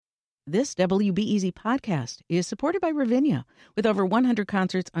This WBEZ podcast is supported by Ravinia, with over 100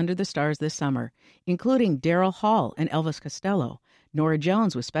 concerts under the stars this summer, including Daryl Hall and Elvis Costello, Norah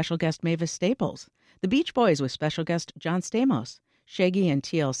Jones with special guest Mavis Staples, The Beach Boys with special guest John Stamos, Shaggy and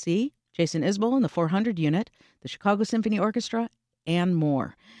TLC, Jason Isbell and the 400 Unit, the Chicago Symphony Orchestra, and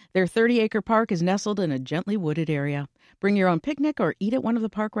more. Their 30-acre park is nestled in a gently wooded area. Bring your own picnic or eat at one of the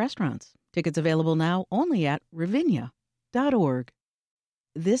park restaurants. Tickets available now only at ravinia.org.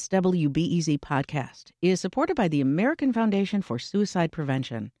 This WBEZ podcast is supported by the American Foundation for Suicide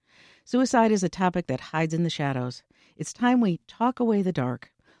Prevention. Suicide is a topic that hides in the shadows. It's time we talk away the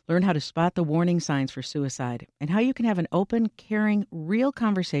dark, learn how to spot the warning signs for suicide, and how you can have an open, caring, real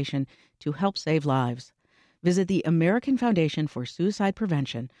conversation to help save lives. Visit the American Foundation for Suicide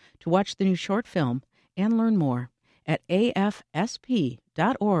Prevention to watch the new short film and learn more at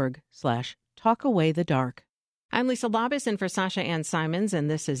afsp.org/talkawaythedark. I'm Lisa Labus in for Sasha Ann Simons, and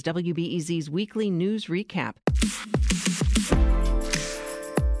this is WBEZ's Weekly News Recap.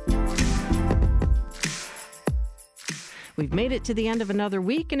 We've made it to the end of another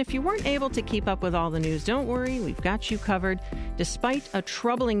week, and if you weren't able to keep up with all the news, don't worry, we've got you covered. Despite a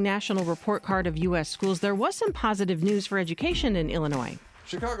troubling national report card of U.S. schools, there was some positive news for education in Illinois.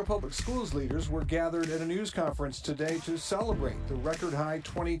 Chicago Public Schools leaders were gathered at a news conference today to celebrate the record-high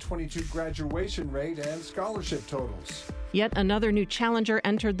 2022 graduation rate and scholarship totals. Yet another new challenger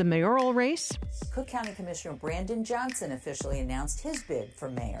entered the mayoral race. Cook County Commissioner Brandon Johnson officially announced his bid for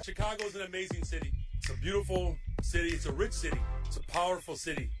mayor. Chicago is an amazing city. It's a beautiful city. It's a rich city. It's a powerful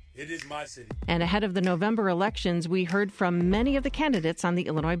city. It is my city. And ahead of the November elections, we heard from many of the candidates on the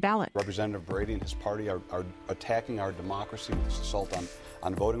Illinois ballot. Representative Brady and his party are attacking our democracy with this assault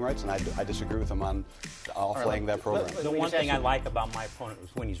on voting rights, and I disagree with them on offlaying that program. The one thing I like about my opponent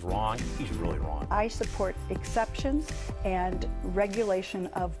is when he's wrong, he's really wrong. I support exceptions and regulation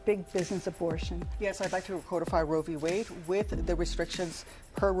of big business abortion. Yes, I'd like to codify Roe v. Wade with the restrictions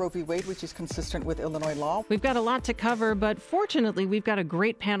per Roe v. Wade, which is consistent with Illinois law. We've got a lot to cover, but fortunately, we've got a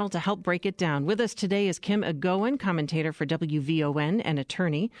great panel to help break it down. With us today is Kim Egoin, commentator for WVON and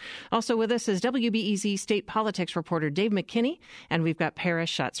attorney. Also with us is WBEZ state politics reporter Dave McKinney, and we've got Paris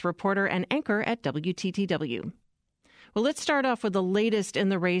Schutz, reporter and anchor at WTTW. Well, let's start off with the latest in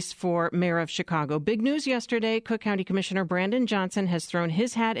the race for mayor of Chicago. Big news yesterday. Cook County Commissioner Brandon Johnson has thrown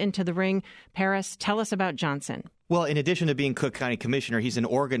his hat into the ring. Paris, tell us about Johnson. Well, in addition to being Cook County Commissioner, he's an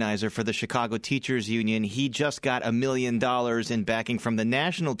organizer for the Chicago Teachers Union. He just got $1 million in backing from the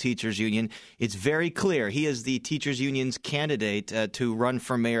National Teachers Union. It's very clear he is the Teachers Union's candidate to run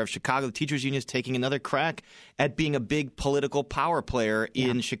for mayor of Chicago. The Teachers Union is taking another crack at being a big political power player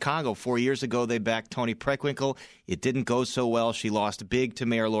in Chicago. 4 years ago, they backed Toni Preckwinkle. It didn't go so well. She lost big to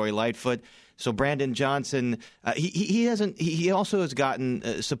Mayor Lori Lightfoot. So Brandon Johnson, he also has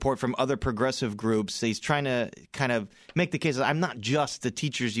gotten support from other progressive groups. He's trying to kind of make the case that I'm not just the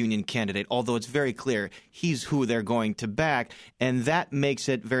teachers union candidate, although it's very clear he's who they're going to back. And that makes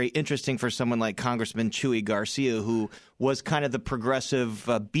it very interesting for someone like Congressman Chuy Garcia, who was kind of the progressive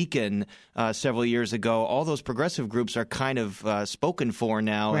beacon several years ago. All those progressive groups are kind of spoken for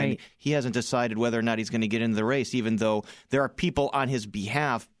now, right. And he hasn't decided whether or not he's going to get into the race, even though there are people on his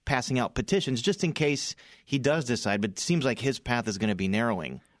behalf passing out petitions just in case he does decide. But it seems like his path is going to be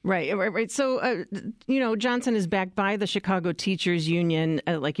narrowing. Right. So, Johnson is backed by the Chicago Teachers Union,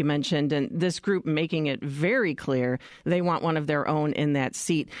 like you mentioned, and this group making it very clear they want one of their own in that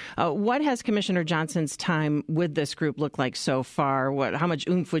seat. What has Commissioner Johnson's time with this group looked like so far? How much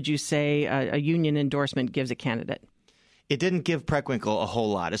oomph would you say a union endorsement gives a candidate? It didn't give Preckwinkle a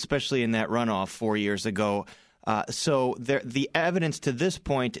whole lot, especially in that runoff 4 years ago. So the evidence to this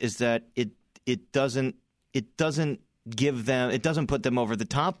point is that it doesn't give them, it doesn't put them over the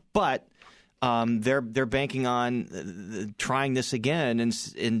top, but they're banking on trying this again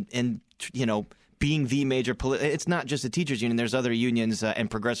and being the major it's not just the teachers union. There's other unions and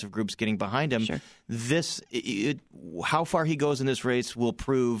progressive groups getting behind him. Sure. How far he goes in this race will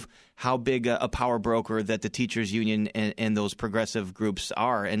prove how big a power broker that the teachers union and those progressive groups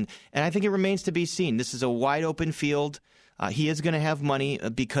are. And I think it remains to be seen. This is a wide open field. He is going to have money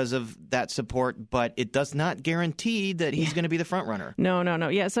because of that support, but it does not guarantee that he's going to be the front runner. No.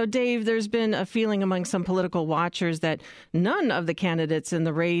 Yeah. So, Dave, there's been a feeling among some political watchers that none of the candidates in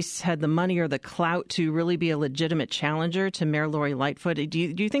the race had the money or the clout to really be a legitimate challenger to Mayor Lori Lightfoot. Do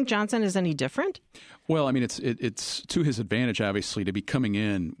you think Johnson is any different? Well, I mean, it's to his advantage, obviously, to be coming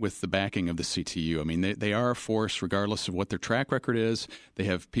in with the backing of the CTU. I mean, they are a force regardless of what their track record is. They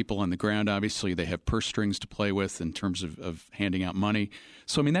have people on the ground, obviously. They have purse strings to play with in terms of handing out money.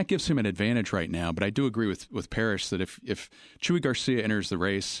 So, I mean, that gives him an advantage right now. But I do agree with Parrish that if Chuy Garcia enters the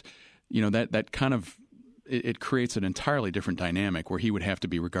race, that kind of it creates an entirely different dynamic where he would have to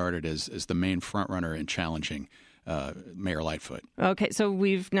be regarded as the main front runner in challenging Mayor Lightfoot. Okay, so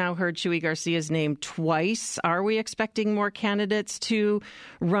we've now heard Chuy Garcia's name twice. Are we expecting more candidates to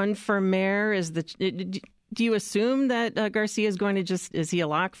run for mayor? Do you assume that Garcia is going to is he a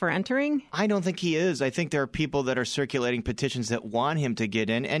lock for entering? I don't think he is. I think there are people that are circulating petitions that want him to get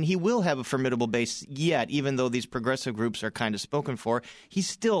in, and he will have a formidable base yet, even though these progressive groups are kind of spoken for. He's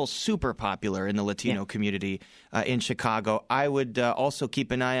still super popular in the Latino community in Chicago. I would also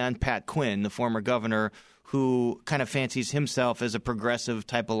keep an eye on Pat Quinn, the former governor, who kind of fancies himself as a progressive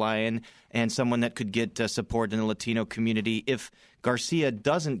type of lion and someone that could get support in the Latino community. If Garcia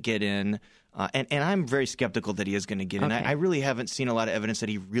doesn't get in, and I'm very skeptical that he is going to get in. I really haven't seen a lot of evidence that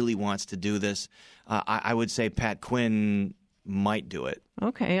he really wants to do this. I would say Pat Quinn might do it.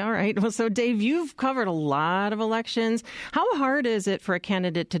 Okay, all right. Well, so Dave, you've covered a lot of elections. How hard is it for a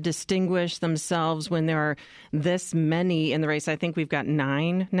candidate to distinguish themselves when there are this many in the race? I think we've got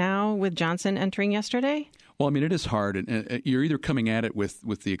 9 now with Johnson entering yesterday. Well, I mean, it is hard. And you're either coming at it with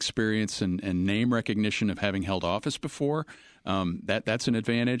the experience and name recognition of having held office before. That's an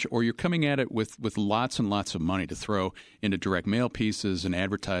advantage. Or you're coming at it with lots and lots of money to throw into direct mail pieces and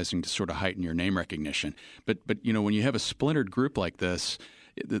advertising to sort of heighten your name recognition. But when you have a splintered group like this,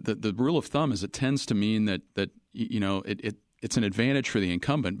 the rule of thumb is it tends to mean that it's an advantage for the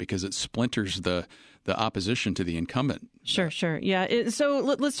incumbent because it splinters the opposition to the incumbent. Sure. Yeah. So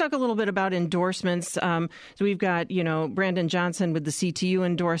let's talk a little bit about endorsements. So we've got, Brandon Johnson with the CTU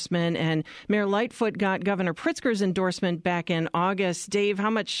endorsement, and Mayor Lightfoot got Governor Pritzker's endorsement back in August. Dave,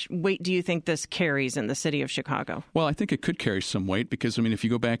 how much weight do you think this carries in the city of Chicago? Well, I think it could carry some weight because, if you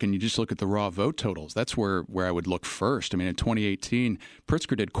go back and you just look at the raw vote totals, that's where I would look first. In 2018,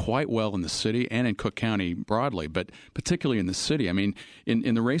 Pritzker did quite well in the city and in Cook County broadly, but particularly in the city.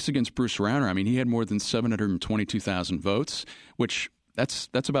 In the race against Bruce Rauner, he had more than 722,000 votes, which that's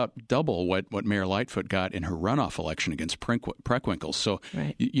about double what Mayor Lightfoot got in her runoff election against Preckwinkle. So,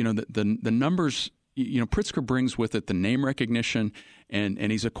 right. The numbers, Pritzker brings with it the name recognition,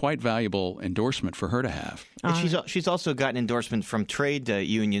 and he's a quite valuable endorsement for her to have. And she's also gotten endorsement from trade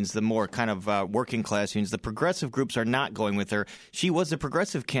unions, the more kind of working class unions. The progressive groups are not going with her. She was a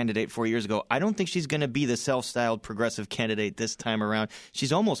progressive candidate 4 years ago. I don't think she's going to be the self-styled progressive candidate this time around.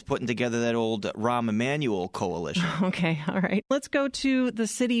 She's almost putting together that old Rahm Emanuel coalition. Okay, all right. Let's go to the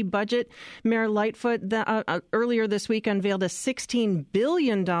city budget. Mayor Lightfoot earlier this week unveiled a $16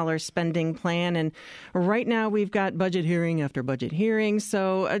 billion spending plan, and right now we've got budget hearing after budget hearing.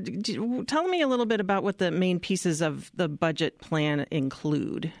 So tell me a little bit about what the main pieces of the budget plan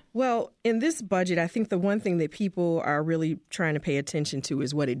include. Well, in this budget, I think the one thing that people are really trying to pay attention to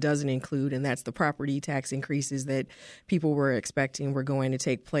is what it doesn't include, and that's the property tax increases that people were expecting were going to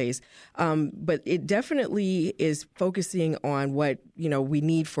take place. But it definitely is focusing on what, we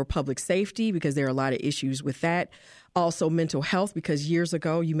need for public safety, because there are a lot of issues with that. Also mental health, because years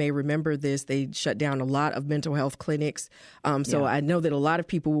ago, you may remember this, they shut down a lot of mental health clinics. So I know that a lot of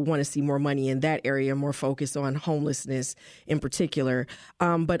people will want to see more money in that area, more focus on homelessness in particular.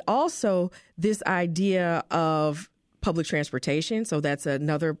 But also this idea of public transportation. So that's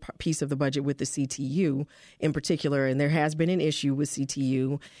another piece of the budget with the CTU in particular. And there has been an issue with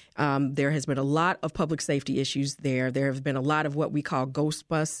CTU. There has been a lot of public safety issues there. There have been a lot of what we call ghost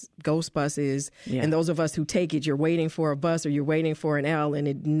buses. Yeah. And those of us who take it, you're waiting for a bus or you're waiting for an L and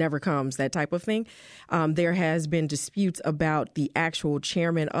it never comes, that type of thing. There has been disputes about the actual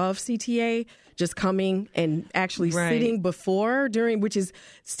chairman of CTA just coming and actually sitting during, which is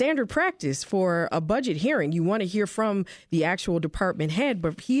standard practice for a budget hearing. You want to hear from the actual department head,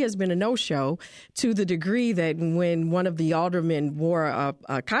 but he has been a no-show to the degree that when one of the aldermen wore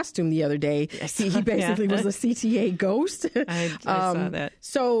a costume the other day, he basically was a CTA ghost. I saw that.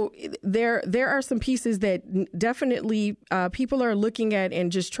 So there are some pieces that definitely people are looking at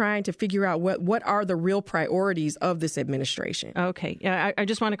and just trying to figure out what are the real priorities of this administration. Okay. Yeah, I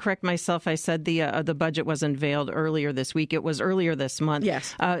just want to correct myself. I said the budget was unveiled earlier this week. It was earlier this month.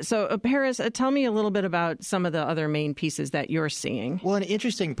 Yes. So Paris, tell me a little bit about some of the other main pieces that you're seeing. Well, an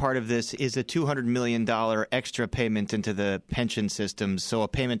interesting part of this is a $200 million extra payment into the pension systems, so a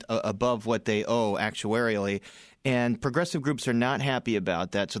payment above what they owe actuarially. And progressive groups are not happy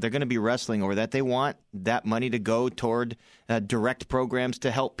about that, so they're going to be wrestling over that. They want that money to go toward direct programs to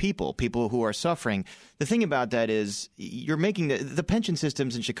help people who are suffering. The thing about that is you're making the pension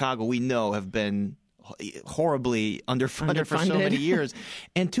systems in Chicago, we know, have been horribly underfunded for so many years.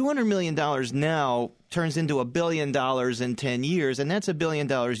 And $200 million now turns into $1 billion in 10 years, and that's $1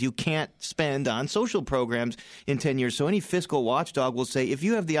 billion you can't spend on social programs in 10 years. So any fiscal watchdog will say, if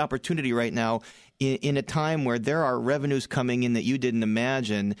you have the opportunity right now in a time where there are revenues coming in that you didn't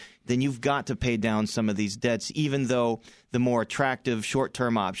imagine, then you've got to pay down some of these debts, even though the more attractive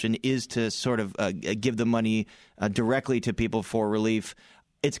short-term option is to sort of give the money directly to people for relief.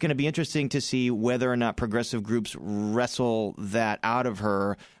 It's going to be interesting to see whether or not progressive groups wrestle that out of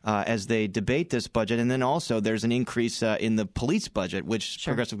her as they debate this budget. And then also there's an increase in the police budget, which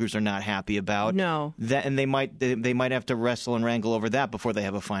progressive groups are not happy about. No. And they might have to wrestle and wrangle over that before they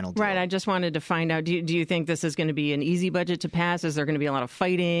have a final deal. Right. I just wanted to find out, do you think this is going to be an easy budget to pass? Is there going to be a lot of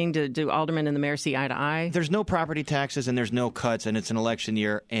fighting? Do aldermen and the mayor see eye to eye? There's no property taxes and there's no cuts, and it's an election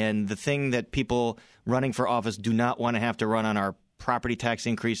year. And the thing that people running for office do not want to have to run on are property tax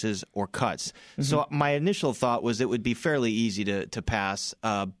increases or cuts. Mm-hmm. So my initial thought was it would be fairly easy to pass,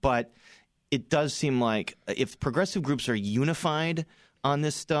 but it does seem like if progressive groups are unified on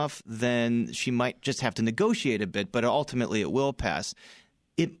this stuff, then she might just have to negotiate a bit, but ultimately it will pass.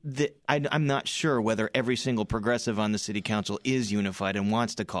 I'm not sure whether every single progressive on the city council is unified and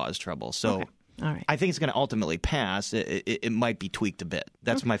wants to cause trouble. So. Okay. All right. I think it's going to ultimately pass. It might be tweaked a bit.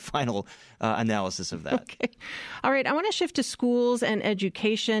 That's my final analysis of that. Okay. All right. I want to shift to schools and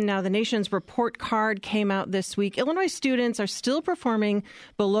education. Now, the nation's report card came out this week. Illinois students are still performing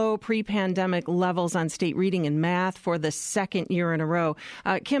below pre-pandemic levels on state reading and math for the second year in a row.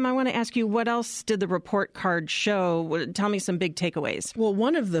 Kim, I want to ask you, what else did the report card show? Tell me some big takeaways. Well,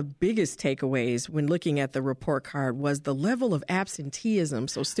 one of the biggest takeaways when looking at the report card was the level of absenteeism.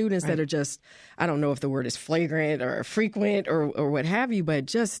 So students that are just, I don't know if the word is flagrant or frequent or what have you, but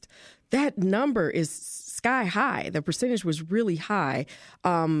just that number is sky high. The percentage was really high.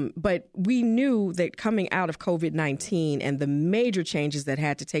 But we knew that coming out of COVID-19 and the major changes that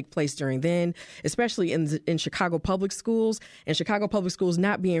had to take place during then, especially in Chicago public schools, and Chicago public schools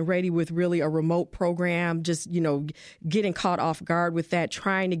not being ready with really a remote program, just, getting caught off guard with that,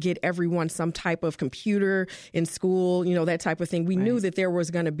 trying to get everyone some type of computer in school, that type of thing. We knew that there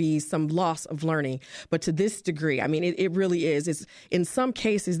was going to be some loss of learning. But to this degree, I mean, it really is. It's, in some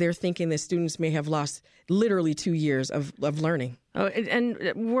cases, they're thinking that students may have lost literally 2 years of learning.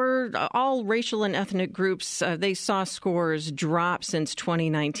 And we're all racial and ethnic groups. They saw scores drop since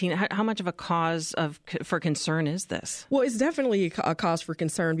 2019. How much of a cause for concern is this? Well, it's definitely a cause for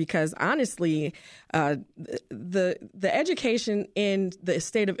concern because, honestly, the education in the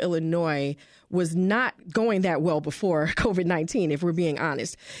state of Illinois was not going that well before COVID-19, if we're being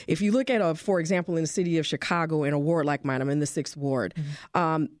honest. If you look at, for example, in the city of Chicago, in a ward like mine, I'm in the 6th ward,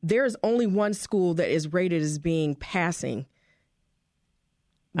 there's only one school that is rated as being passing.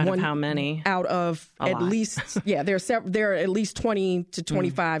 Out of how many? Out of at least, there are at least 20 to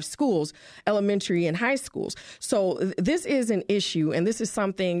 25 schools, elementary and high schools. So this is an issue, and this is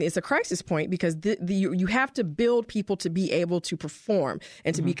something, it's a crisis point because you have to build people to be able to perform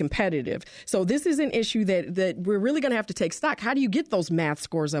and to be competitive. So this is an issue that we're really going to have to take stock. How do you get those math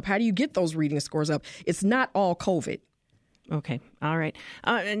scores up? How do you get those reading scores up? It's not all COVID. Okay. All right.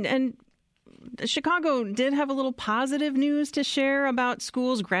 And Chicago did have a little positive news to share about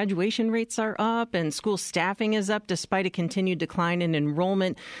schools. Graduation rates are up and school staffing is up despite a continued decline in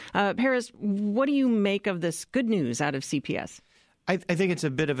enrollment. Paris, what do you make of this good news out of CPS? I think it's a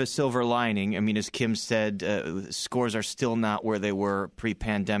bit of a silver lining. I mean, as Kim said, scores are still not where they were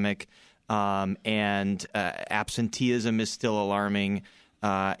pre-pandemic, and absenteeism is still alarming.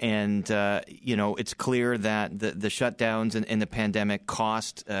 It's clear that the shutdowns and the pandemic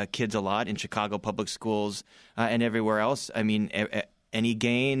cost kids a lot in Chicago public schools and everywhere else. I mean, any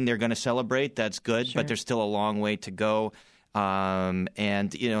gain they're going to celebrate, that's good, but there's still a long way to go.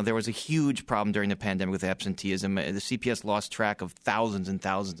 There was a huge problem during the pandemic with absenteeism. The CPS lost track of thousands and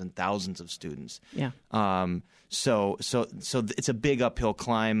thousands and thousands of students. Yeah. So it's a big uphill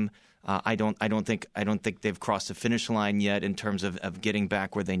climb. I don't think they've crossed the finish line yet in terms of getting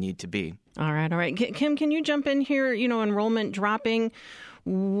back where they need to be. All right. Kim, can you jump in here? Enrollment dropping.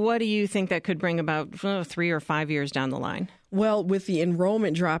 What do you think that could bring about 3 or 5 years down the line? Well, with the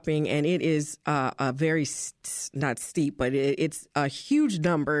enrollment dropping, and it is a very, not steep, but it's a huge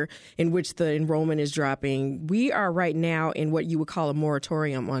number in which the enrollment is dropping. We are right now in what you would call a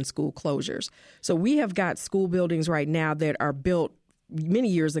moratorium on school closures. So we have got school buildings right now that are built many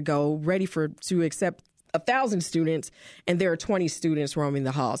years ago, ready to accept 1,000 students and there are 20 students roaming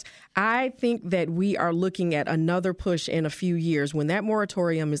the halls. I think that we are looking at another push in a few years when that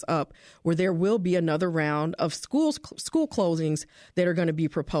moratorium is up, where there will be another round of school closings that are going to be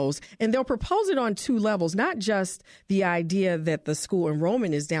proposed. And they'll propose it on two levels, not just the idea that the school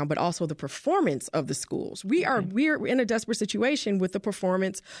enrollment is down, but also the performance of the schools. We're in a desperate situation with the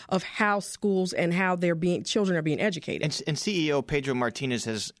performance of how schools and how children are being educated. And CEO Pedro Martinez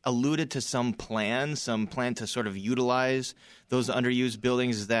has alluded to some plan to sort of utilize those underused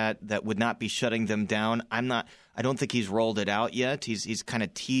buildings that would not be shutting them down. I don't think he's rolled it out yet. He's kind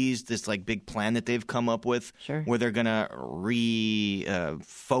of teased this like big plan that they've come up with, where they're going to refocus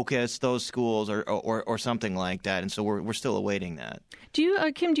those schools or something like that. And so we're still awaiting that. Do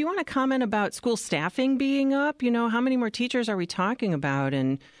you, Kim? Do you want to comment about school staffing being up? You know, how many more teachers are we talking about,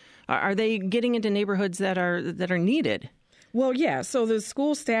 and are they getting into neighborhoods that are needed? Well, yeah. So the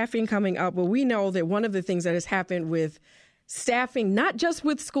school staffing coming up, well, we know that one of the things that has happened with staffing, not just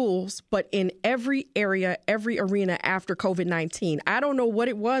with schools, but in every area, every arena after COVID-19. I don't know what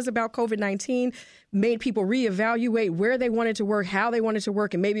it was about COVID-19 made people reevaluate where they wanted to work, how they wanted to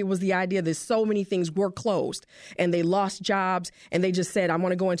work, and maybe it was the idea that so many things were closed and they lost jobs and they just said, I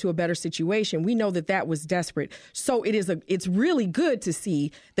want to go into a better situation. We know that was desperate. So it's really good to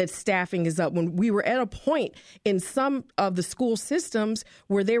see that staffing is up. When we were at a point in some of the school systems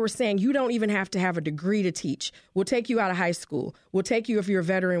where they were saying you don't even have to have a degree to teach. We'll take you out of high school. We'll take you if you're a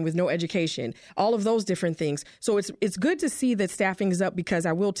veteran with no education, all of those different things. So it's good to see that staffing is up, because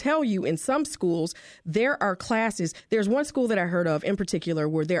I will tell you, in some schools, there are classes. There's one school that I heard of in particular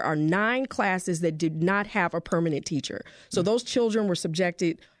where there are 9 classes that did not have a permanent teacher. So those children were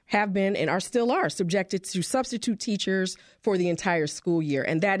have been and still are subjected to substitute teachers for the entire school year.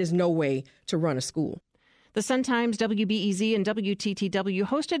 And that is no way to run a school. The Sun-Times, WBEZ, and WTTW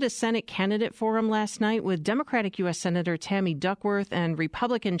hosted a Senate candidate forum last night with Democratic U.S. Senator Tammy Duckworth and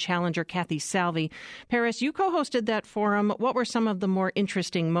Republican challenger Kathy Salvi. Paris, you co-hosted that forum. What were some of the more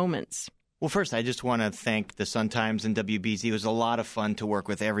interesting moments? Well, first, I just want to thank the Sun-Times and WBZ. It was a lot of fun to work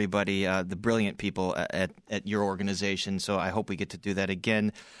with everybody, the brilliant people at your organization, so I hope we get to do that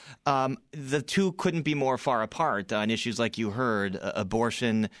again. The two couldn't be more far apart on issues like you heard,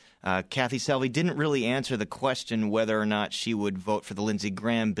 abortion. Kathy Salvi didn't really answer the question whether or not she would vote for the Lindsey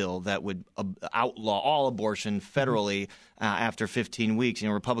Graham bill that would outlaw all abortion federally after 15 weeks. You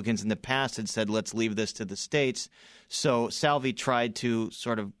know, Republicans in the past had said, let's leave this to the states. So Salvi tried to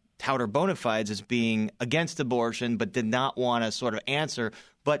sort of tout her bona fides as being against abortion, but did not want to sort of answer,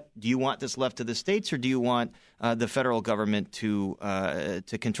 but do you want this left to the states, or do you want the federal government to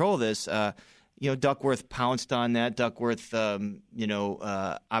control this? Duckworth pounced on that. Duckworth,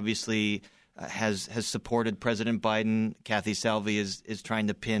 obviously has supported President Biden. Kathy Salvi is trying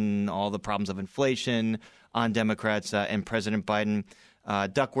to pin all the problems of inflation on Democrats and President Biden.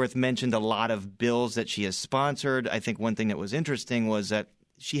 Duckworth mentioned a lot of bills that she has sponsored. I think one thing that was interesting was that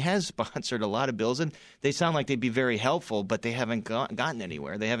she has sponsored a lot of bills, and they sound like they'd be very helpful, but they haven't gotten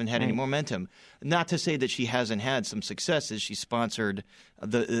anywhere. They haven't had any momentum. Not to say that she hasn't had some successes. She sponsored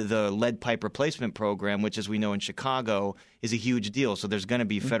the lead pipe replacement program, which, as we know in Chicago, is a huge deal. So there's going to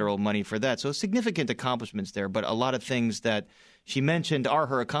be federal money for that. So significant accomplishments there, but a lot of things that she mentioned are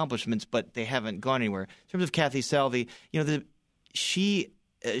her accomplishments, but they haven't gone anywhere. In terms of Kathy Salvi,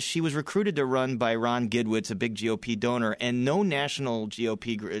 she was recruited to run by Ron Gidwitz, a big GOP donor, and no national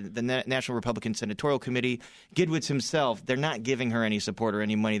GOP, the National Republican Senatorial Committee, Gidwitz himself, they're not giving her any support or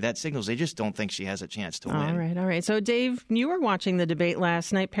any money. That signals they just don't think she has a chance to win. All right. So, Dave, you were watching the debate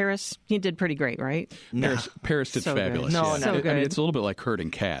last night. Paris, you did pretty great, right? No. Paris did fabulous. Good. So good. I mean, it's a little bit like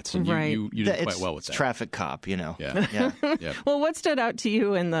herding cats, and you did quite well with that. Traffic cop, Yeah. Well, what stood out to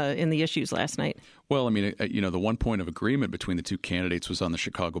you in the issues last night? Well, I mean, the one point of agreement between the two candidates was on the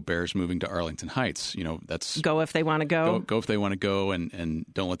Chicago Bears moving to Arlington Heights. That's go if they want to go. Go if they want to go, and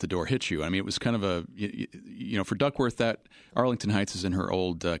don't let the door hit you. I mean, it was kind of for Duckworth, that Arlington Heights is in her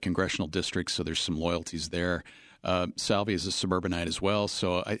old congressional district, so there's some loyalties there. Salvi is a suburbanite as well,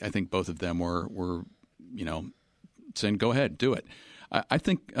 so I think both of them were saying, go ahead, do it. I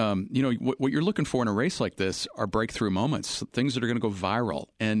think, what you're looking for in a race like this are breakthrough moments, things that are going to go viral.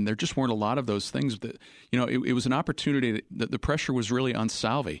 And there just weren't a lot of those things that, it was an opportunity that the pressure was really on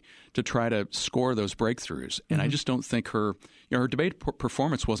Salvi to try to score those breakthroughs. And I just don't think her debate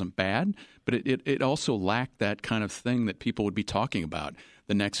performance wasn't bad, but it also lacked that kind of thing that people would be talking about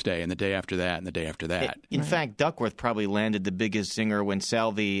the next day and the day after that and the day after that. In fact, Duckworth probably landed the biggest zinger when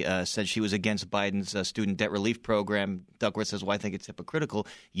Salvi said she was against Biden's student debt relief program. Duckworth says, well, I think it's hypocritical.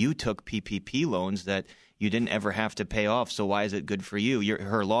 You took PPP loans that you didn't ever have to pay off. So why is it good for you,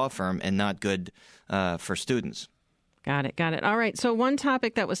 her law firm, and not good for students? Got it. All right. So one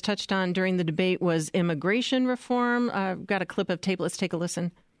topic that was touched on during the debate was immigration reform. I've got a clip of tape. Let's take a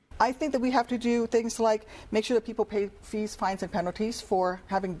listen. I think that we have to do things like make sure that people pay fees, fines, and penalties for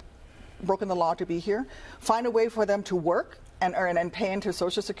having broken the law to be here. Find a way for them to work and earn and pay into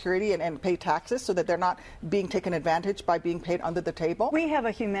Social Security and pay taxes so that they're not being taken advantage by being paid under the table. We have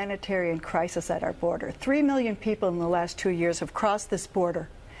a humanitarian crisis at our border. 3 million people in the last 2 years have crossed this border,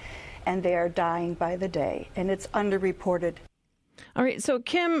 and they are dying by the day, and it's underreported. All right. So,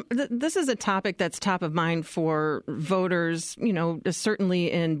 Kim, this is a topic that's top of mind for voters,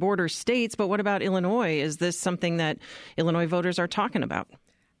 certainly in border states. But what about Illinois? Is this something that Illinois voters are talking about?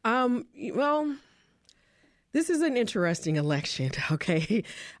 Well, this is an interesting election, okay,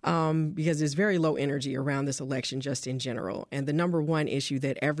 because there's very low energy around this election just in general. And the number one issue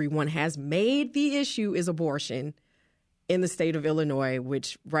that everyone has made the issue is abortion in the state of Illinois,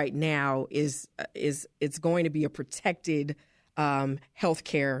 which right now is it's going to be a protected health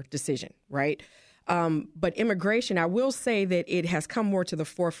care decision, right? But immigration, I will say that it has come more to the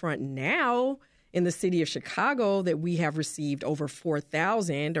forefront now in the city of Chicago that we have received over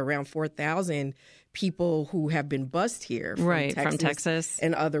around 4,000 people who have been bused here from Texas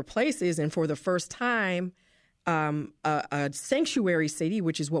and other places. And for the first time, a sanctuary city,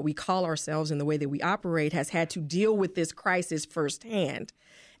 which is what we call ourselves and the way that we operate, has had to deal with this crisis firsthand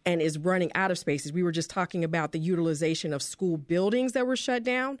and is running out of spaces. We were just talking about the utilization of school buildings that were shut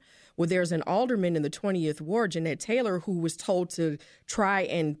down. Well, there's an alderman in the 20th Ward, Jeanette Taylor, who was told to try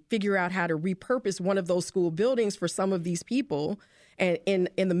and figure out how to repurpose one of those school buildings for some of these people, and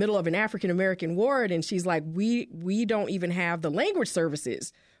in the middle of an African-American ward. And she's like, we don't even have the language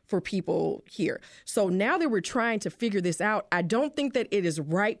services for people here. So now that we're trying to figure this out, I don't think that it is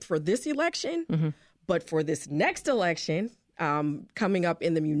ripe for this election, but for this next election, coming up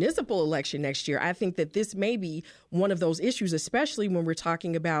in the municipal election next year, I think that this may be one of those issues, especially when we're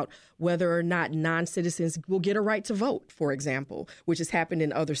talking about whether or not non-citizens will get a right to vote, for example, which has happened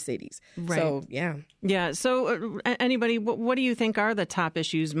in other cities. Right. So, yeah. Yeah. So anybody, what do you think are the top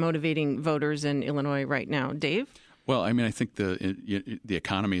issues motivating voters in Illinois right now? Dave? Well, I mean, I think the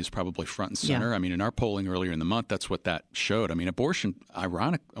economy is probably front and center. Yeah. I mean, in our polling earlier in the month, that's what that showed. I mean, abortion,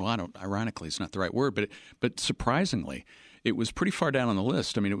 ironically, it's not the right word, but surprisingly, it was pretty far down on the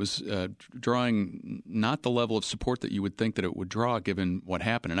list. I mean, it was drawing not the level of support that you would think that it would draw given what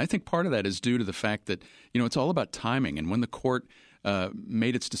happened. And I think part of that is due to the fact that, it's all about timing. And when the court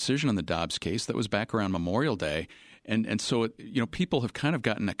made its decision on the Dobbs case, that was back around Memorial Day. And so, people have kind of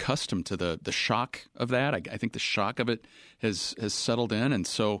gotten accustomed to the shock of that. I think the shock of it has settled in. And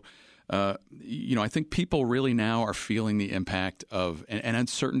so, I think people really now are feeling the impact of an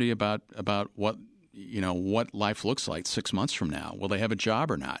uncertainty about what life looks like 6 months from now. Will they have a job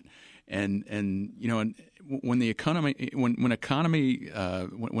or not? And when the economy,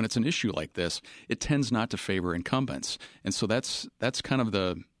 when it's an issue like this, it tends not to favor incumbents. And so that's kind of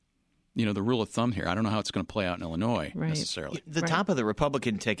the rule of thumb here. I don't know how it's going to play out in Illinois necessarily. The top of the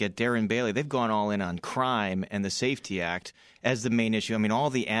Republican ticket, Darren Bailey, they've gone all in on crime and the Safety Act as the main issue. I mean,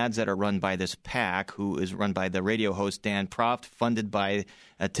 all the ads that are run by this PAC, who is run by the radio host Dan Proft, funded by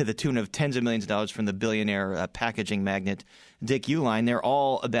to the tune of tens of millions of dollars from the billionaire packaging magnate Dick Uihlein, they're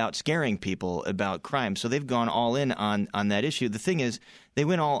all about scaring people about crime. So they've gone all in on that issue. The thing is, they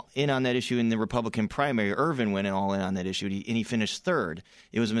went all in on that issue in the Republican primary. Irvin went all in on that issue, and he finished third.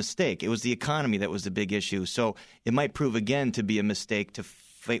 It was a mistake. It was the economy that was the big issue. So it might prove again to be a mistake to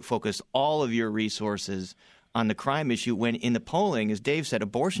focus all of your resources on the crime issue when in the polling, as Dave said,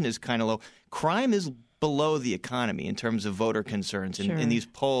 abortion is kind of low. Crime is below the economy in terms of voter concerns in these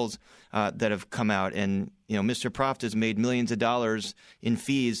polls that have come out. And, Mr. Proft has made millions of dollars in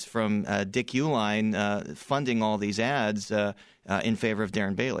fees from Dick Uihlein funding all these ads in favor of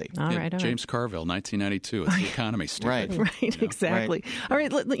Darren Bailey. All right. James Carville, 1992. It's the economy stupid. Right, exactly. All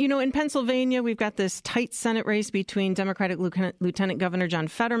right, in Pennsylvania, we've got this tight Senate race between Democratic Lieutenant Governor John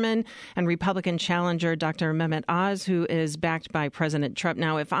Fetterman and Republican challenger Dr. Mehmet Oz, who is backed by President Trump.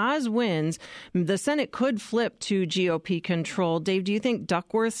 Now, if Oz wins, the Senate could flip to GOP control. Dave, do you think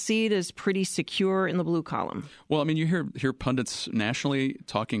Duckworth's seat is pretty secure in the blue column? Well, I mean, you hear pundits nationally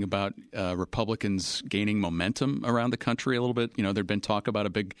talking about Republicans gaining momentum around the country a little bit. There'd been talk about a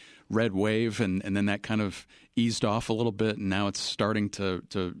big red wave, and then that kind of eased off a little bit, and now it's starting to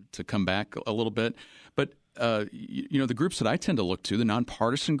come back a little bit. But the groups that I tend to look to, the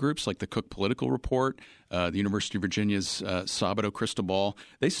nonpartisan groups like the Cook Political Report, the University of Virginia's Sabato Crystal Ball,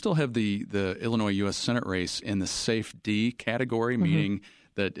 they still have the Illinois U.S. Senate race in the safe D category, meaning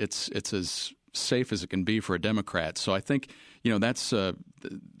that it's as safe as it can be for a Democrat. So I think,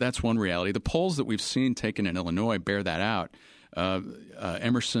 that's one reality. The polls that we've seen taken in Illinois bear that out.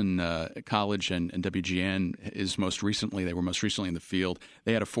 Emerson College and WGN they were most recently in the field.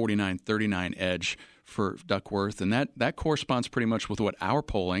 They had a 49-39 edge for Duckworth, and that corresponds pretty much with what our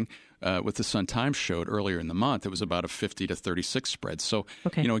polling with the Sun-Times showed earlier in the month. It was about a 50-36 spread. So,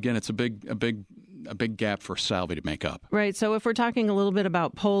 again, it's a big gap for Salvi to make up. Right. So if we're talking a little bit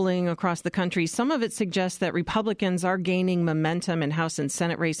about polling across the country, some of it suggests that Republicans are gaining momentum in House and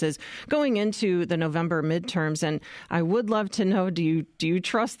Senate races going into the November midterms. And I would love to know, do you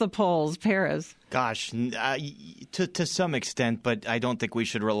trust the polls, Paris? Gosh, to some extent, but I don't think we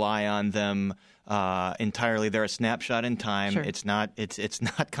should rely on them entirely. They're a snapshot in time. Sure. It's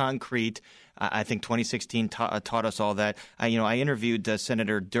not concrete. I think 2016 taught us all that. I interviewed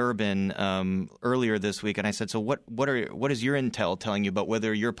Senator Durbin earlier this week, and I said, so what is your intel telling you about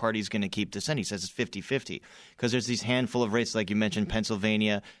whether your party's going to keep the Senate? He says it's 50-50 because there's these handful of races, like you mentioned,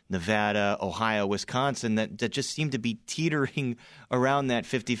 Pennsylvania, Nevada, Ohio, Wisconsin, that just seem to be teetering around that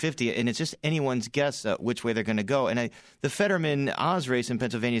 50-50, and it's just anyone's guess which way they're going to go. And the Fetterman-Oz race in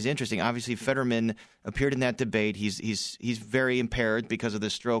Pennsylvania is interesting. Obviously, Fetterman appeared in that debate. He's very impaired because of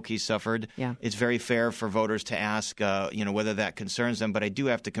the stroke he suffered. Yeah. It's very fair for voters to ask, whether that concerns them. But I do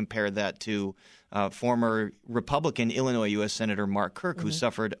have to compare that to former Republican Illinois U.S. Senator Mark Kirk, who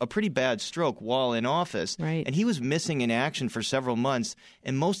suffered a pretty bad stroke while in office. Right. And he was missing in action for several months.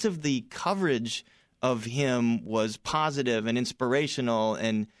 And most of the coverage of him was positive and inspirational.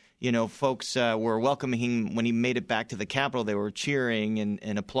 And, folks were welcoming him when he made it back to the Capitol. They were cheering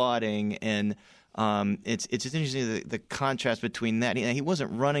and applauding. And it's interesting the contrast between that. He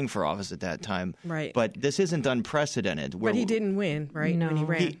wasn't running for office at that time, right? But this isn't unprecedented. But he didn't win, right? No. When he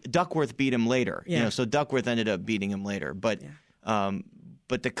ran, Duckworth beat him later. Yeah. So Duckworth ended up beating him later. But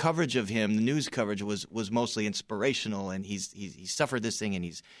but the coverage of him, the news coverage was mostly inspirational, and he suffered this thing, and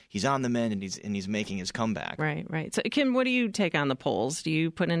he's on the mend, and he's making his comeback. Right. So Kim, what do you take on the polls? Do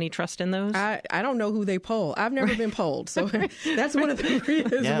you put any trust in those? I don't know who they poll. I've never been polled, so that's one of the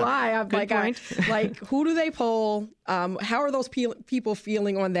reasons why I'm like, who do they poll? How are those people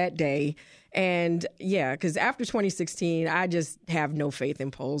feeling on that day? And because after 2016, I just have no faith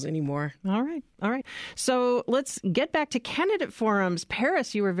in polls anymore. All right. So let's get back to candidate forums.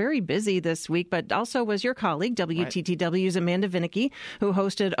 Paris, you were very busy this week, but also was your colleague, WTTW's Amanda Vinicky, who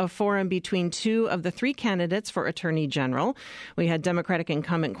hosted a forum between two of the three candidates for Attorney General. We had Democratic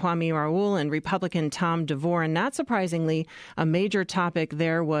incumbent Kwame Raoul and Republican Tom DeVore. And not surprisingly, a major topic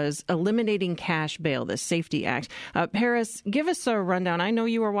there was eliminating cash bail, the SAFE-T Act. Paris, give us a rundown. I know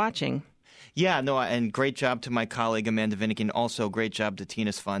you were watching. Yeah, no, and great job to my colleague Amanda Vinicky, and also great job to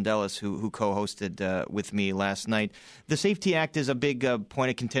Tina Sfondelis, who co-hosted with me last night. The SAFE-T Act is a big point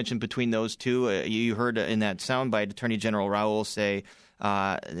of contention between those two. You heard in that soundbite Attorney General Raoul say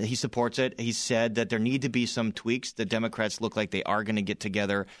he supports it. He said that there need to be some tweaks. The Democrats look like they are going to get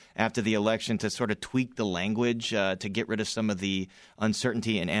together after the election to sort of tweak the language to get rid of some of the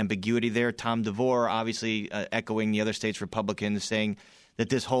uncertainty and ambiguity there. Tom DeVore obviously echoing the other states' Republicans, saying that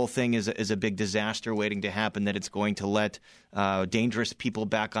this whole thing is a big disaster waiting to happen, that it's going to let dangerous people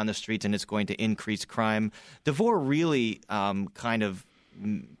back on the streets and it's going to increase crime. DeVore really kind of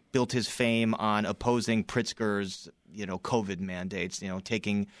built his fame on opposing Pritzker's COVID mandates,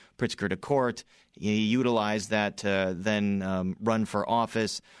 taking Pritzker to court. He utilized that to then run for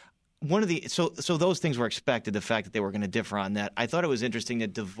office. So those things were expected, the fact that they were going to differ on that. I thought it was interesting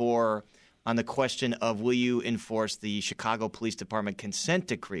that DeVore, on the question of will you enforce the Chicago Police Department consent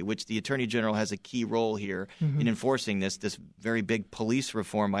decree, which the Attorney General has a key role here in enforcing this very big police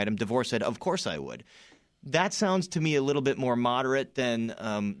reform item, DeVore said, of course I would. That sounds to me a little bit more moderate than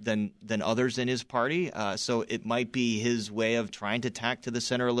others in his party. So it might be his way of trying to tack to the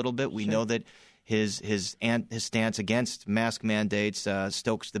center a little bit. We know that his stance against mask mandates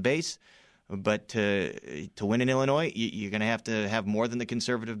stokes the base. But to win in Illinois, you're going to have more than the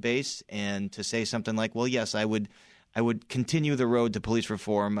conservative base, and to say something like, "Well, yes, I would continue the road to police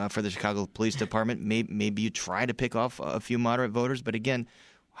reform for the Chicago Police Department." Maybe you try to pick off a few moderate voters, but again,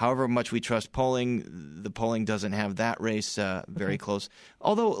 however much we trust polling, the polling doesn't have that race very close.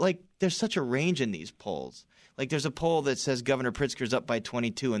 Although, there's such a range in these polls. There's a poll that says Governor Pritzker's up by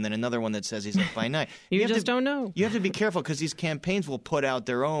 22, and then another one that says he's up by 9. You just don't know. You have to be careful because these campaigns will put out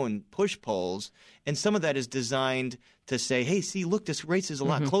their own push polls, and some of that is designed to say, hey, see, look, this race is a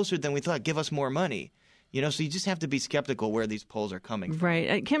lot closer than we thought. Give us more money. So you just have to be skeptical where these polls are coming from.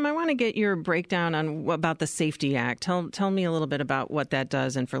 Right. Kim, I want to get your breakdown on about the SAFE-T Act. Tell me a little bit about what that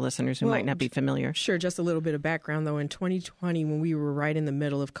does, and for listeners who might not be familiar. Sure. Just a little bit of background, though. In 2020, when we were right in the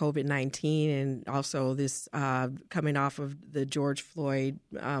middle of COVID-19 and also this coming off of the George Floyd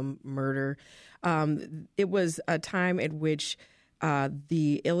murder, it was a time at which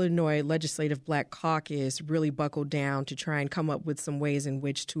the Illinois Legislative Black Caucus really buckled down to try and come up with some ways in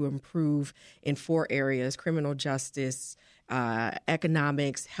which to improve in 4 areas: criminal justice,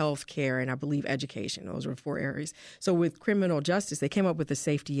 economics, healthcare, and I believe education. Those were 4 areas. So with criminal justice, they came up with the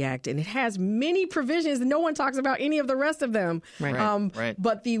SAFE-T Act, and it has many provisions, and no one talks about any of the rest of them. Right.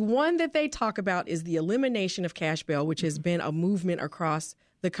 But the one that they talk about is the elimination of cash bail, which has been a movement across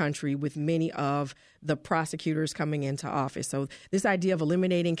the country with many of the prosecutors coming into office. So this idea of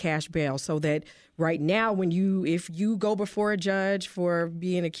eliminating cash bail, so that right now if you go before a judge for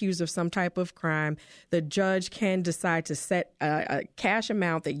being accused of some type of crime, the judge can decide to set a cash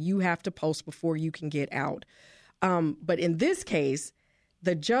amount that you have to post before you can get out. But in this case,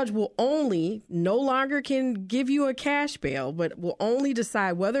 the judge will no longer can give you a cash bail, but will only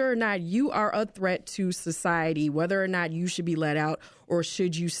decide whether or not you are a threat to society, whether or not you should be let out, or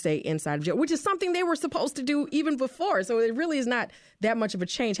should you stay inside of jail, which is something they were supposed to do even before. So it really is not that much of a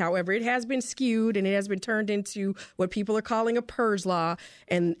change. However, it has been skewed and it has been turned into what people are calling a purge law.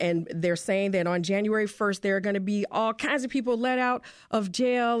 And they're saying that on January 1st, there are going to be all kinds of people let out of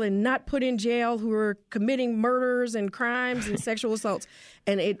jail and not put in jail who are committing murders and crimes and sexual assaults.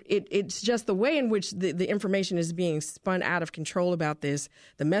 And it's just the way in which the information is being spun out of control about this.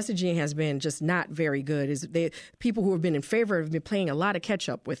 The messaging has been just not very good. People who have been in favor have been playing a lot of catch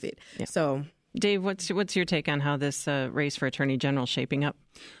up with it. Yeah. So, Dave, what's your take on how this race for Attorney General is shaping up?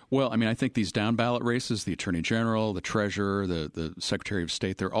 Well, I mean, I think these down ballot races, the Attorney General, the Treasurer, the Secretary of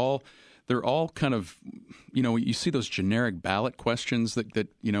State, they're all kind of, you see those generic ballot questions that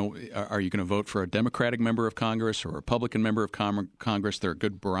are you going to vote for a Democratic member of Congress or a Republican member of Congress? They're a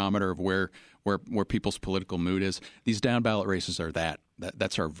good barometer of where people's political mood is. These down ballot races are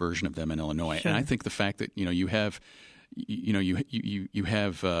that's our version of them in Illinois. Sure. And I think the fact that you have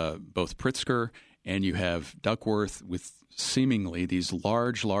both Pritzker and you have Duckworth with seemingly these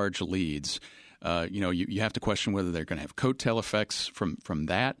large leads. You have to question whether they're going to have coattail effects from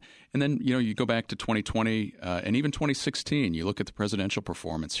that. And then, you go back to 2020 and even 2016, you look at the presidential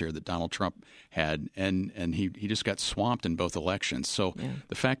performance here that Donald Trump had, and he just got swamped in both elections. So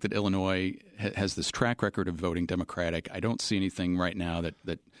the fact that Illinois has this track record of voting Democratic, I don't see anything right now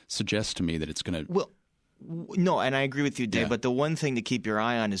that suggests to me that it's going to... Well, no, and I agree with you, Dave, but the one thing to keep your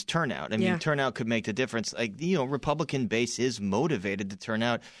eye on is turnout. I mean, turnout could make the difference. Republican base is motivated to turn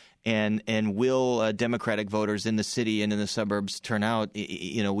out. And will Democratic voters in the city and in the suburbs turn out?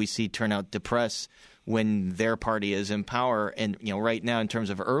 We see turnout depress when their party is in power. And, right now in terms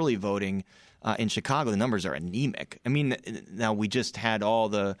of early voting in Chicago, the numbers are anemic. I mean, now we just had all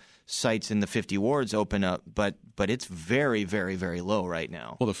the sites in the 50 wards open up, but it's very, very, very low right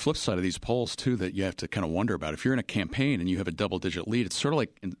now. Well, the flip side of these polls, too, that you have to kind of wonder about, if you're in a campaign and you have a double-digit lead, it's sort of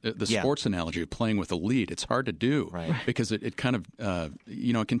like the sports analogy of playing with a lead. It's hard to do because it kind of,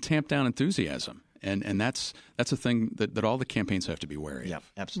 it can tamp down enthusiasm. And that's a thing that all the campaigns have to be wary of. Yeah,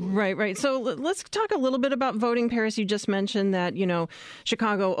 absolutely. Right. So let's talk a little bit about voting. Paris, you just mentioned that,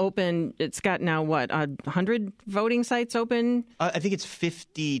 Chicago open, it's got now, 100 voting sites open? I think it's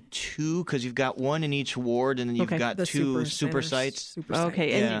 52 because you've got one in each ward and then you've got two super sites.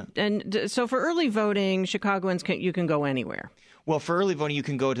 Okay. And so for early voting, Chicagoans, you can go anywhere. Well, for early voting, you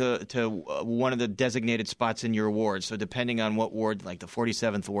can go to one of the designated spots in your ward. So depending on what ward, like the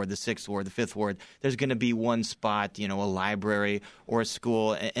 47th ward, the 6th ward, the 5th ward, there's going to be one spot, a library or a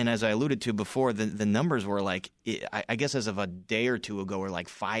school. And as I alluded to before, the numbers were like, I guess as of a day or two ago, were like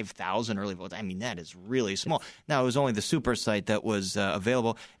 5,000 early votes. I mean, that is really small. Now, it was only the super site that was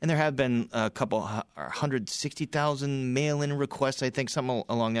available. And there have been a couple 160,000 mail-in requests, I think, something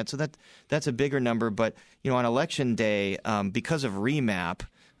along that. So that's a bigger number. But, on Election Day, because of REMAP,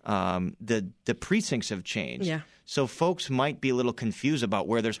 the precincts have changed. Yeah. So folks might be a little confused about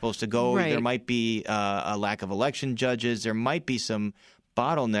where they're supposed to go. Right. There might be a lack of election judges. There might be some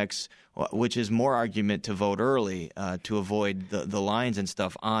bottlenecks, which is more argument to vote early to avoid the lines and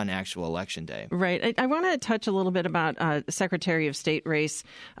stuff on actual Election Day. Right. I want to touch a little bit about the Secretary of State race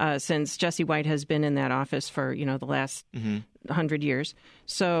since Jesse White has been in that office for, the last 100 years.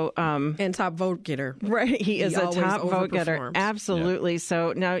 So and top vote getter. Right. He is a top vote getter. Absolutely. Yeah.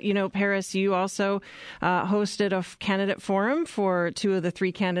 So now, Paris, you also hosted a candidate forum for 2 of the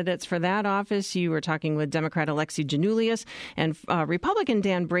 3 candidates for that office. You were talking with Democrat Alexi Giannoulias and Republican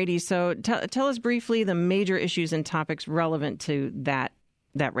Dan Brady. So So tell us briefly the major issues and topics relevant to that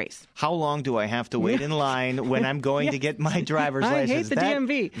race. How long do I have to wait in line when I'm going to get my driver's license? I hate the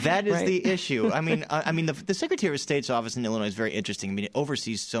DMV. That is the issue. I mean, the Secretary of State's office in Illinois is very interesting. I mean, it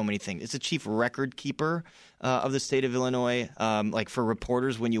oversees so many things. It's the chief record keeper of the state of Illinois. Like for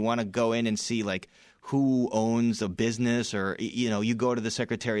reporters, when you want to go in and see like who owns a business, or you go to the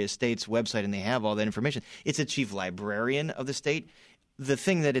Secretary of State's website and they have all that information. It's a chief librarian of the state. The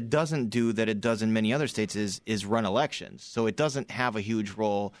thing that it doesn't do that it does in many other states is run elections. So it doesn't have a huge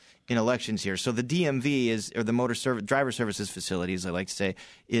role in elections here. So the DMV or the driver services facility, as I like to say,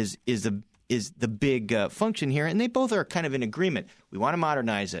 is the big function here, and they both are kind of in agreement. We want to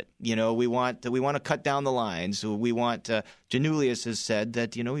modernize it. We want to cut down the lines. We want Janulius has said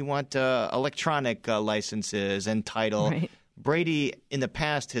that we want electronic licenses and title. Right. Brady in the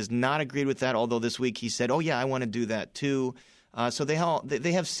past has not agreed with that. Although this week he said, "Oh yeah, I want to do that too." So they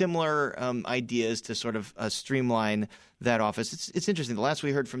have similar ideas to sort of streamline that office. It's interesting. The last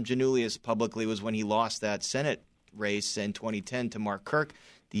we heard from Janulius publicly was when he lost that Senate race in 2010 to Mark Kirk.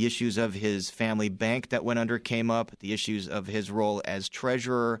 The issues of his family bank that went under came up. The issues of his role as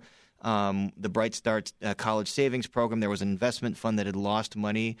treasurer, the Bright Start college savings program. There was an investment fund that had lost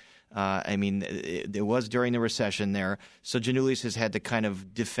money. It was during the recession there. So Janulius has had to kind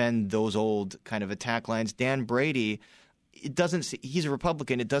of defend those old kind of attack lines. Dan Brady, he's a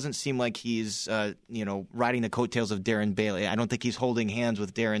Republican. It doesn't seem like he's, riding the coattails of Darren Bailey. I don't think he's holding hands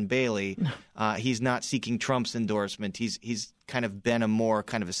with Darren Bailey. No. He's not seeking Trump's endorsement. He's kind of been a more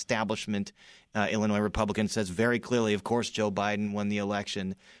kind of establishment Illinois Republican. Says very clearly, of course, Joe Biden won the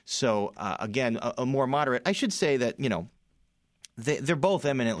election. So, again, a more moderate. I should say that, they're both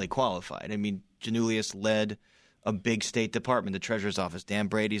eminently qualified. I mean, Janulius led a big state department, the Treasurer's Office. Dan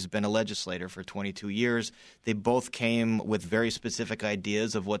Brady's been a legislator for 22 years. They both came with very specific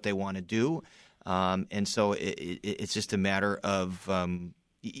ideas of what they want to do. And so it's just a matter of,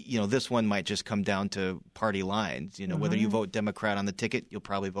 this one might just come down to party lines. Whether you vote Democrat on the ticket, you'll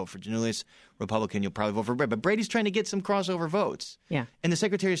probably vote for Janulius. Republican, you'll probably vote for Brady. But Brady's trying to get some crossover votes. Yeah. And the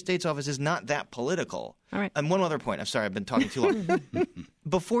Secretary of State's office is not that political. All right. And one other point. I'm sorry, I've been talking too long.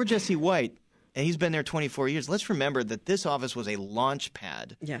 Before Jesse White, and he's been there 24 years. Let's remember that this office was a launch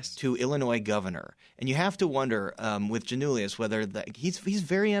pad to Illinois governor. And you have to wonder with Janulius whether he's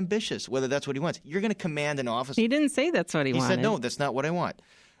very ambitious, whether that's what he wants. You're going to command an office. He didn't say that's what he wanted. He said, no, that's not what I want.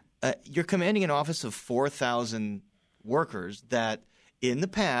 You're commanding an office of 4,000 workers that in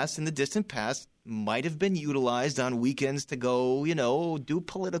the distant past, might have been utilized on weekends to go, do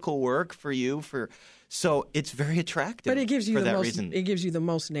political work for you. So it's very attractive. But it gives you reason. It gives you the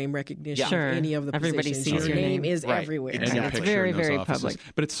most name recognition. Sure. Of any of the Everybody positions. sees your name is everywhere. And it's very, very public.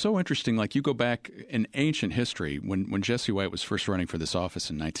 But it's so interesting. Like you go back in ancient history when Jesse White was first running for this office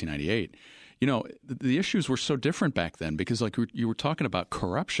in 1998. The issues were so different back then because, like you were talking about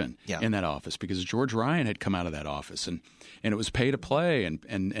corruption in that office because George Ryan had come out of that office and it was pay to play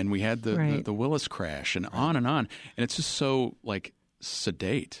and we had the Willis crash and on and on. And it's just so like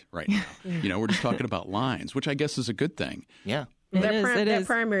sedate right now. We're just talking about lines, which I guess is a good thing. Yeah. That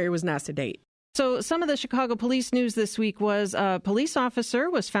primary was not sedate. So some of the Chicago police news this week was a police officer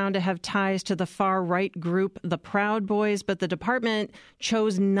was found to have ties to the far-right group, the Proud Boys, but the department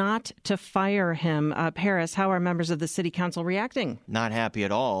chose not to fire him. Paris, how are members of the city council reacting? Not happy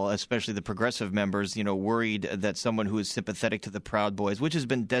at all, especially the progressive members, worried that someone who is sympathetic to the Proud Boys, which has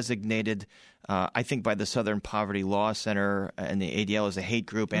been designated, I think, by the Southern Poverty Law Center and the ADL as a hate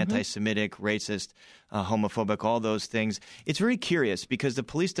group, anti-Semitic, racist, homophobic, all those things. It's very curious because the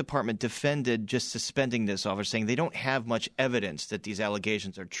police department defended just suspending this officer, saying they don't have much evidence that these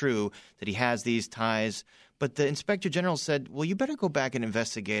allegations are true, that he has these ties. But the inspector general said, well, you better go back and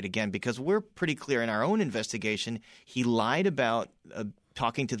investigate again because we're pretty clear in our own investigation. He lied about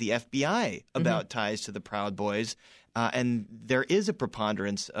talking to the FBI about ties to the Proud Boys. And there is a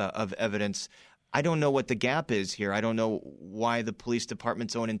preponderance of evidence. I don't know what the gap is here. I don't know why the police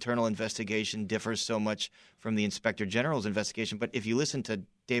department's own internal investigation differs so much from the inspector general's investigation. But if you listen to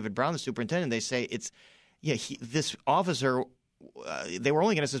David Brown, the superintendent, they say this officer, they were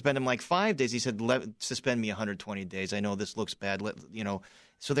only going to suspend him like 5 days. He said, suspend me 120 days. I know this looks bad.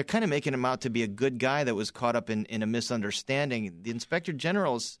 So they're kind of making him out to be a good guy that was caught up in a misunderstanding. The inspector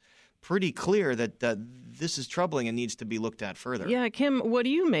general's pretty clear that this is troubling and needs to be looked at further. Yeah, Kim, what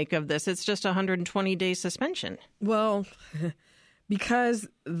do you make of this? It's just a 120-day suspension. Well, because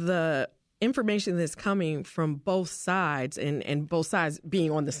the information that's coming from both sides and both sides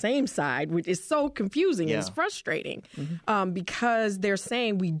being on the same side, which is so confusing and it's frustrating because they're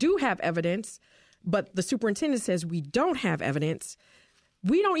saying we do have evidence, but the superintendent says we don't have evidence.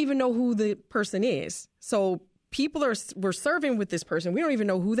 we don't even know who the person is. So we're serving with this person. We don't even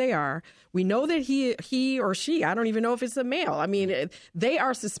know who they are. We know that he or she, I don't even know if it's a male. I mean, they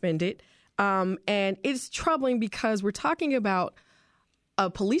are suspended. And it's troubling because we're talking about a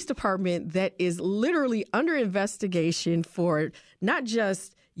police department that is literally under investigation for not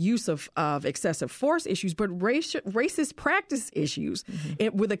just use of excessive force issues, but racist practice issues,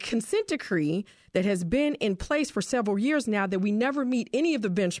 and with a consent decree that has been in place for several years now that we never meet any of the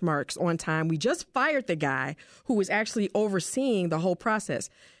benchmarks on time. We just fired the guy who was actually overseeing the whole process.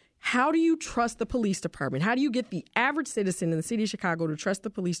 How do you trust the police department? How do you get the average citizen in the city of Chicago to trust the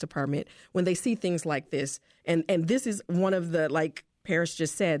police department when they see things like this? And this is one of the, like Paris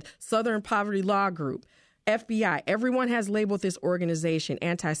just said, Southern Poverty Law Group, FBI, everyone has labeled this organization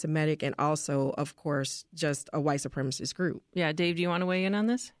anti-Semitic and also, of course, just a white supremacist group. Yeah, Dave, do you want to weigh in on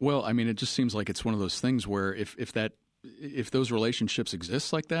this? Well, I mean, it just seems like it's one of those things where if those relationships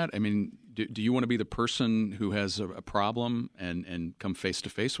exist like that, I mean, do you want to be the person who has a problem and come face to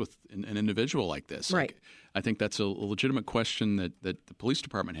face with an individual like this? Right. I think that's a legitimate question that the police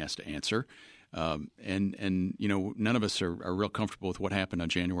department has to answer. And you know, none of us are real comfortable with what happened on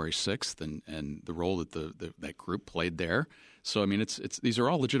January 6th and the role that that group played there. So I mean, it's these are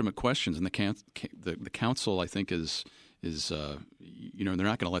all legitimate questions, and the council, I think, is you know, they're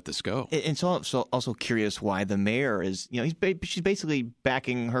not going to let this go. And so also curious why the mayor is, you know, she's basically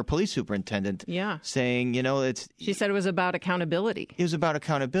backing her police superintendent. Yeah, saying, you know, she said it was about accountability. It was about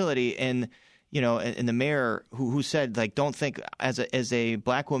accountability, and you know, and the mayor who said, like, don't think as a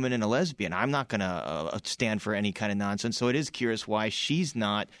black woman and a lesbian, I'm not going to stand for any kind of nonsense. So it is curious why she's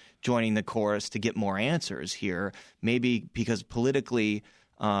not joining the chorus to get more answers here. Maybe because politically,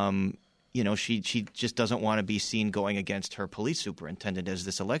 you know, she just doesn't want to be seen going against her police superintendent as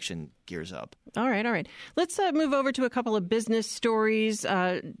this election gears up. All right. Let's move over to a couple of business stories.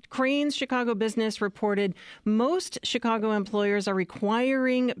 Crain's Chicago Business reported most Chicago employers are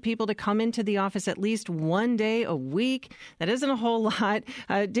requiring people to come into the office at least one day a week. That isn't a whole lot.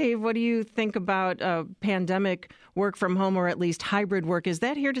 Dave, what do you think about pandemic work from home, or at least hybrid work? Is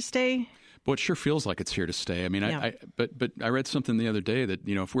that here to stay? Well, it sure feels like it's here to stay. I mean, yeah. But I read something the other day that,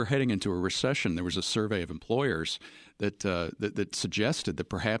 you know, if we're heading into a recession, there was a survey of employers that suggested that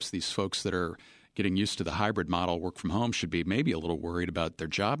perhaps these folks that are getting used to the hybrid model, work from home, should be maybe a little worried about their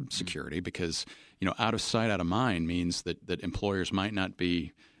job security because, you know, out of sight, out of mind means that employers might not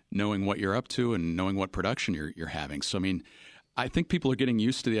be knowing what you're up to and knowing what production you're having. So, I mean, I think people are getting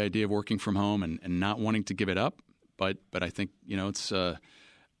used to the idea of working from home and not wanting to give it up. But I think, you know, it's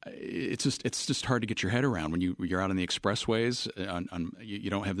just hard to get your head around when you're out on the expressways. You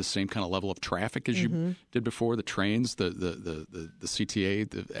don't have the same kind of level of traffic as you did before. The trains, the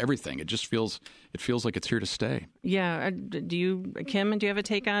CTA, everything. It feels like it's here to stay. Yeah. Kim, do you have a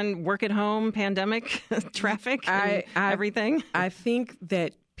take on work at home, pandemic, traffic, everything? I think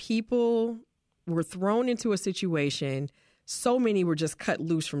that people were thrown into a situation. So many were just cut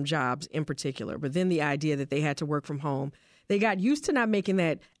loose from jobs in particular. But then the idea that they had to work from home. They got used to not making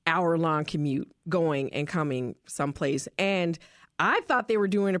that hour-long commute going and coming someplace. And I thought they were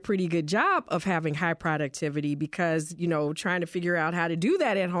doing a pretty good job of having high productivity because, you know, trying to figure out how to do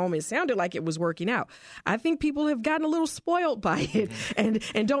that at home, it sounded like it was working out. I think people have gotten a little spoiled by it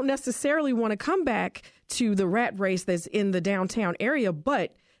and don't necessarily want to come back to the rat race that's in the downtown area,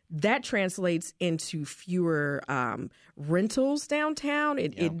 but that translates into fewer rentals downtown.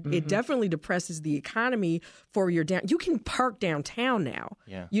 It definitely depresses the economy for your down. You can park downtown now.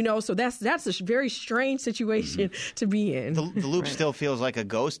 Yeah. You know, so that's a very strange situation to be in. The Loop still feels like a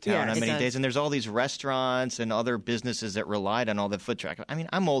ghost town on many days, and there's all these restaurants and other businesses that relied on all the foot traffic. I mean,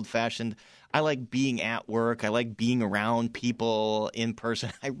 I'm old-fashioned. I like being at work. I like being around people in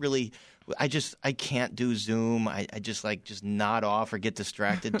person. I can't do Zoom. I just nod off or get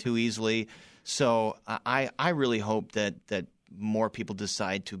distracted too easily. So I really hope that more people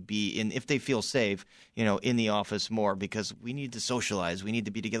decide to be in, if they feel safe, you know, in the office more, because we need to socialize. We need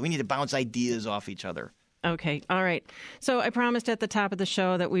to be together. We need to bounce ideas off each other. Okay. All right. So I promised at the top of the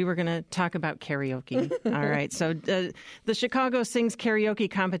show that we were going to talk about karaoke. All right. So the Chicago Sings Karaoke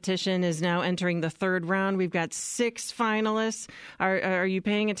competition is now entering the third round. We've got 6 finalists. Are you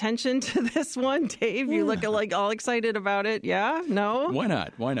paying attention to this one, Dave? You look like all excited about it. Yeah? No? Why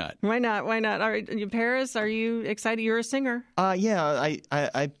not? Why not? All right. Paris, are you excited? You're a singer. Yeah.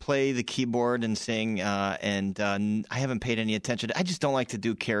 I play the keyboard and sing, and I haven't paid any attention. I just don't like to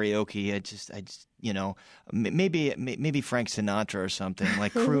do karaoke. maybe Frank Sinatra or something,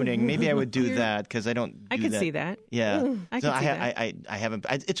 like crooning. Maybe I would do that because I don't. I could see that. Yeah, I could see that. I haven't.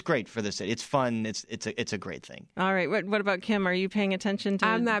 It's great for the city. It's fun. It's a great thing. All right. What about Kim? Are you paying attention to?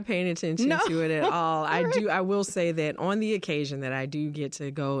 I'm not paying attention to it at all. I will say that on the occasion that I do get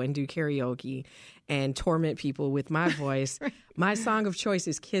to go and do karaoke and torment people with my voice, my song of choice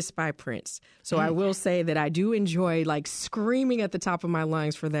is "Kiss" by Prince. So I will say that I do enjoy like screaming at the top of my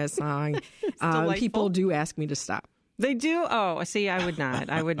lungs for that song. People do ask me to stop. They do? Oh, see, I would not.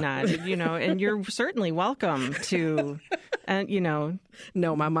 And you're certainly welcome to,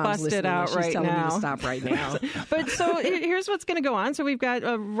 No, my mom's bust listening. it out She's right telling now. me to stop right now. But so here's what's going to go on. So we've got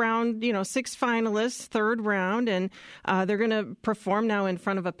a round, 6 finalists, third round, and they're going to perform now in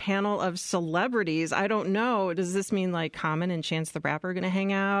front of a panel of celebrities. I don't know. Does this mean like Common and Chance the Rapper are going to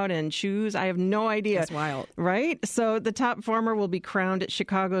hang out and choose? I have no idea. That's wild. Right? So the top performer will be crowned at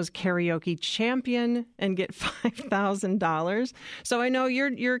Chicago's karaoke champion and get $5,000. So I know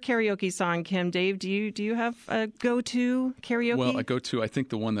your karaoke song, Kim. Dave, do you have a go-to karaoke? Well, a go-to, I think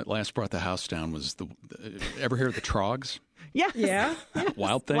the one that last brought the house down was ever hear of the Trogs? Yes. Yeah.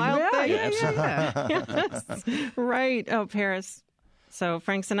 Wild Thing? Wild Thing. Yeah. Yes. Right. Oh, Paris. So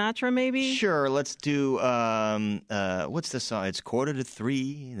Frank Sinatra, maybe? Sure. Let's do, what's the song? It's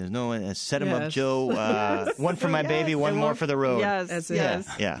 2:45. There's no one. Set 'em up, Joe. One for my baby, one more for the road. Yes. That's it. Yes.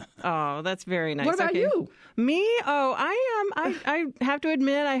 Yeah. Oh, that's very nice. What about you? Me? Oh, I have to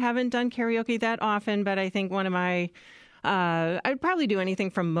admit I haven't done karaoke that often, but I think one of my I'd probably do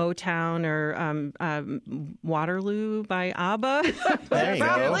anything from Motown or Waterloo by ABBA. There you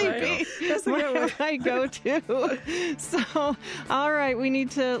probably go. be where I go to. So, all right, we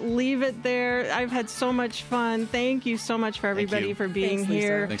need to leave it there. I've had so much fun. Thank you so much for everybody for being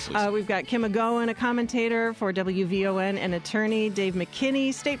here. Thanks, Lisa. We've got Kim McGowan, a commentator for WVON and attorney, Dave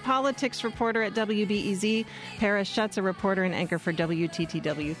McKinney, state politics reporter at WBEZ, Paris Schutz, a reporter and anchor for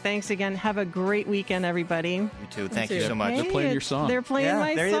WTTW. Thanks again. Have a great weekend, everybody. You too. Thank you so much. They're playing your song. They're playing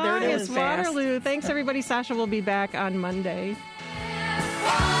my there song. it It's is. Waterloo. Thanks, everybody. Sasha will be back on Monday.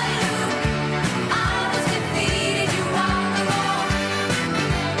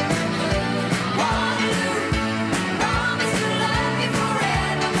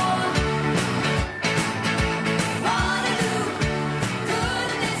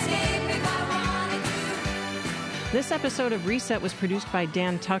 This episode of Reset was produced by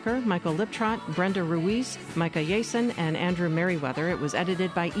Dan Tucker, Michael Liptrot, Brenda Ruiz, Micah Yason, and Andrew Merriweather. It was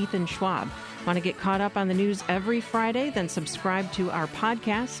edited by Ethan Schwab. Want to get caught up on the news every Friday? Then subscribe to our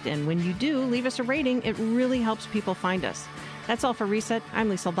podcast. And when you do, leave us a rating. It really helps people find us. That's all for Reset. I'm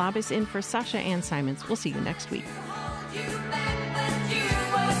Lisa Labus in for Sasha Ann Simons. We'll see you next week.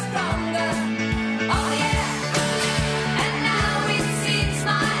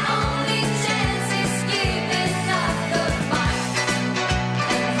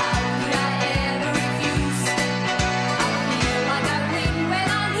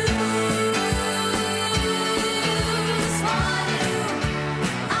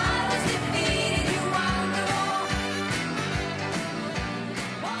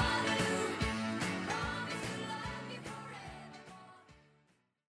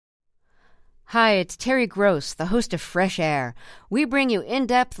 Hi, it's Terry Gross, the host of Fresh Air. We bring you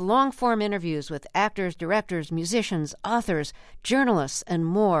in-depth, long-form interviews with actors, directors, musicians, authors, journalists, and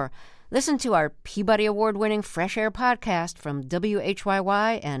more. Listen to our Peabody Award-winning Fresh Air podcast from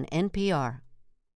WHYY and NPR.